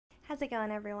How's it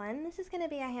going, everyone? This is going to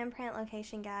be a handprint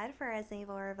location guide for Resident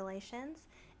Evil Revelations,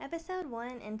 Episode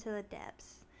 1, Into the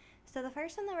Depths. So the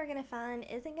first one that we're going to find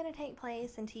isn't going to take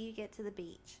place until you get to the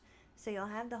beach. So you'll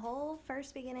have the whole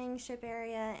first beginning ship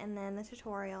area and then the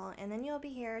tutorial, and then you'll be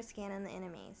here scanning the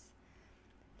enemies.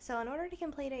 So in order to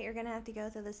complete it, you're going to have to go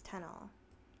through this tunnel.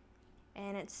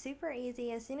 And it's super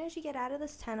easy. As soon as you get out of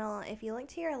this tunnel, if you look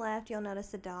to your left, you'll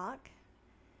notice a dock.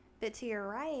 But to your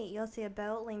right, you'll see a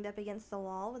boat leaned up against the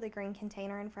wall with a green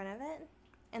container in front of it.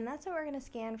 And that's what we're going to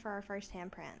scan for our first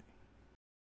handprint.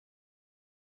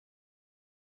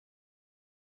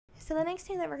 So the next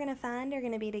two that we're going to find are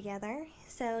going to be together.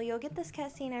 So you'll get this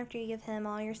cutscene after you give him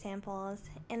all your samples.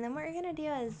 And then what you're going to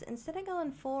do is, instead of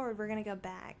going forward, we're going to go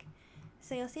back.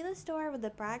 So you'll see this door with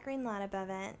the bright green light above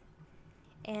it.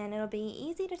 And it'll be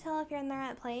easy to tell if you're in the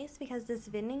right place because this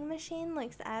vending machine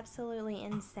looks absolutely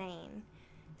insane.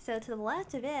 So to the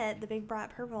left of it, the big bright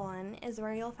purple one, is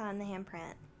where you'll find the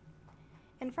handprint.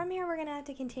 And from here we're going to have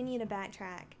to continue to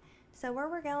backtrack. So where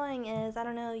we're going is, I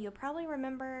don't know, you'll probably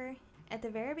remember at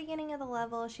the very beginning of the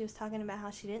level she was talking about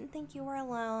how she didn't think you were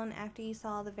alone after you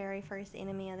saw the very first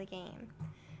enemy of the game.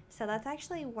 So that's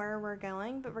actually where we're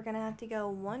going, but we're going to have to go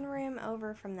one room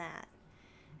over from that.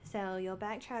 So you'll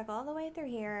backtrack all the way through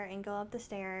here and go up the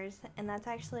stairs, and that's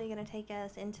actually going to take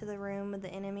us into the room with the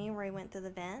enemy where he went through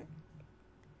the vent.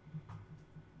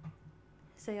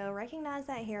 So you'll recognize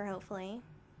that here, hopefully.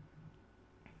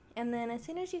 And then as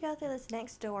soon as you go through this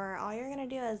next door, all you're going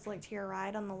to do is look to your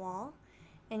right on the wall,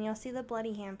 and you'll see the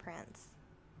bloody handprints.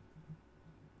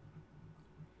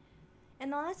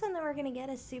 And the last one that we're going to get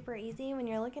is super easy. When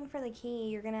you're looking for the key,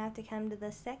 you're going to have to come to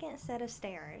the second set of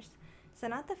stairs. So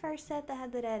not the first set that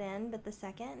had the dead end, but the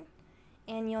second.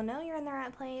 And you'll know you're in the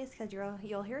right place because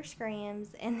you'll hear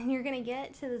screams, and then you're going to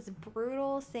get to this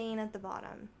brutal scene at the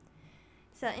bottom.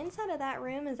 So inside of that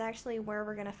room is actually where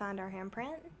we're going to find our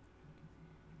handprint.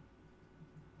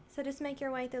 So just make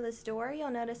your way through this door. You'll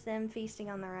notice them feasting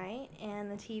on the right and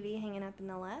the TV hanging up in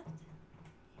the left.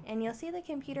 And you'll see the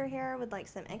computer here with like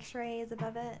some x-rays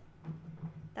above it.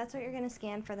 That's what you're going to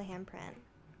scan for the handprint.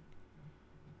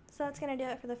 So that's going to do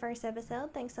it for the first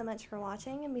episode. Thanks so much for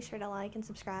watching, and be sure to like and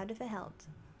subscribe if it helped.